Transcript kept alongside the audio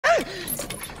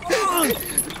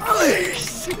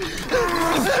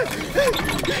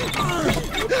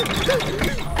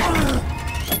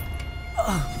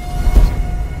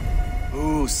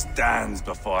Who stands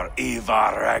before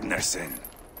Ivarr Ragnarsson?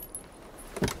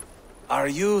 Are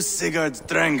you Sigurd's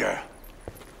Drenger?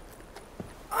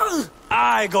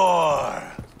 Igor!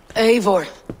 Eivor.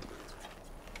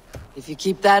 If you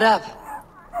keep that up,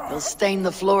 you'll stain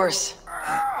the floors.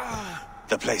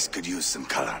 The place could use some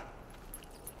color.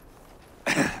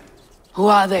 Who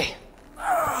are they?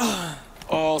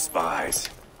 All spies.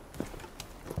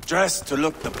 Dressed to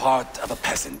look the part of a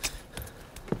peasant.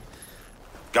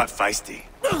 Got feisty.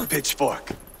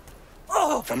 Pitchfork.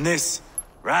 From this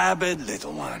rabid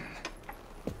little one.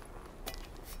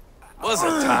 Was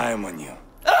a time when you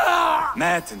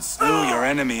met and slew your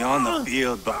enemy on the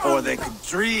field before they could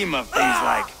dream of things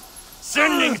like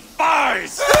sending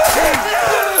spies!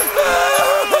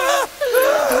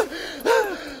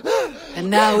 And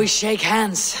now we shake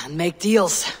hands and make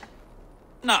deals.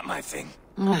 Not my thing.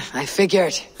 I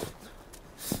figured.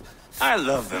 I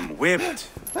love them whipped,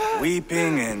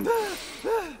 weeping, and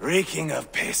reeking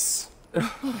of piss.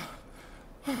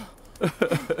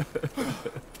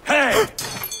 Hey!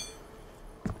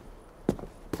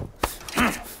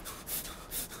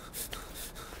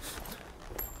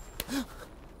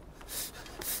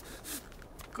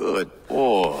 Good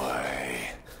boy.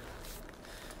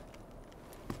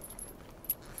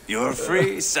 You're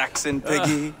free, Saxon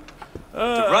piggy, to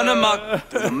run amok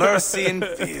through the Mercian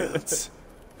fields.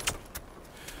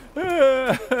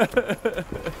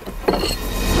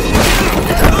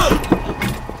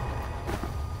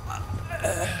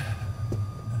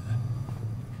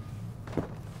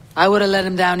 I would have let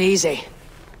him down easy.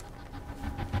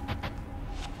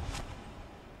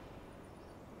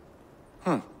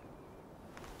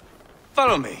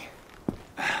 Follow me.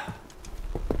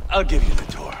 I'll give you